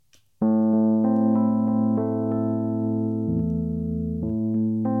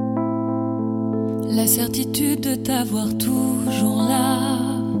La certitude de t'avoir toujours là,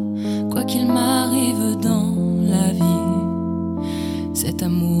 quoi qu'il m'arrive dans la vie. Cet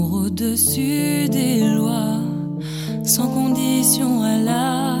amour au-dessus des lois, sans condition à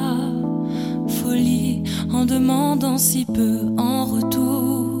la folie, en demandant si peu en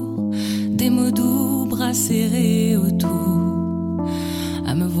retour, des mots doux, bras serrés autour,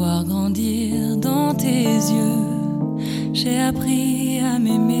 à me voir grandir dans tes yeux. J'ai appris à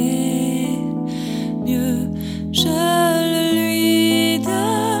m'aimer mieux, je le lui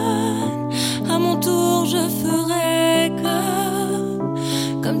donne. À mon tour, je ferai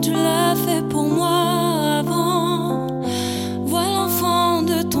comme tu l'as fait pour moi avant. Vois l'enfant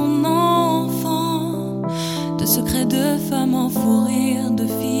de ton enfant, de secrets de femme en fou rire de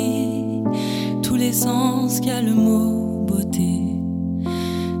fille, tous les sens qu'a le mot beauté,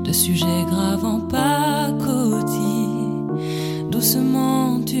 de sujets graves en pacotille.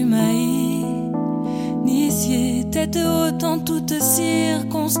 Doucement tu m'as initié, tête haute en toutes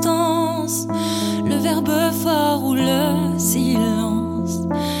circonstances, le verbe fort ou le silence.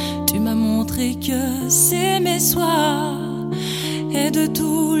 Tu m'as montré que s'aimer soi est de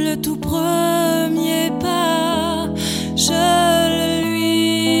tout le tout premier pas. Je le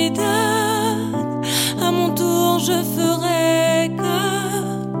lui donne, à mon tour je ferai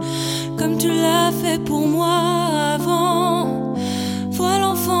comme tu l'as fait pour moi avant. Vois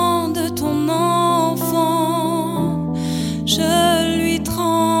l'enfant de ton enfant, je lui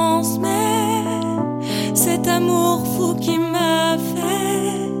transmets cet amour fou qui m'a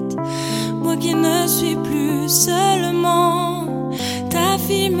faite. Moi qui ne suis plus seulement ta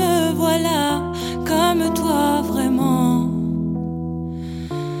fille, me voilà comme toi vraiment.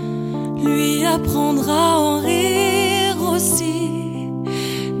 Lui apprendra à en rire aussi,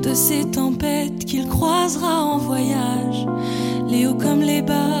 de ces tempêtes qu'il croisera en voyage, les hauts comme les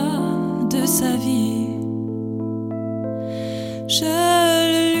bas de sa vie. Je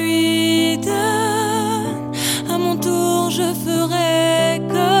le lui donne, à mon tour je ferai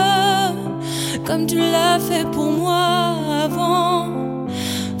comme tu l'as fait pour moi avant.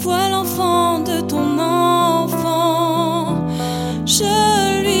 Vois l'enfant de ton enfant,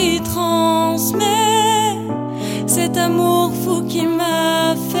 je lui transmets cet amour fou qui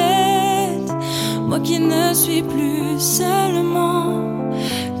m'a faite. Moi qui ne suis plus seulement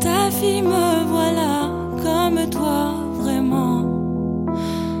ta fille, me voilà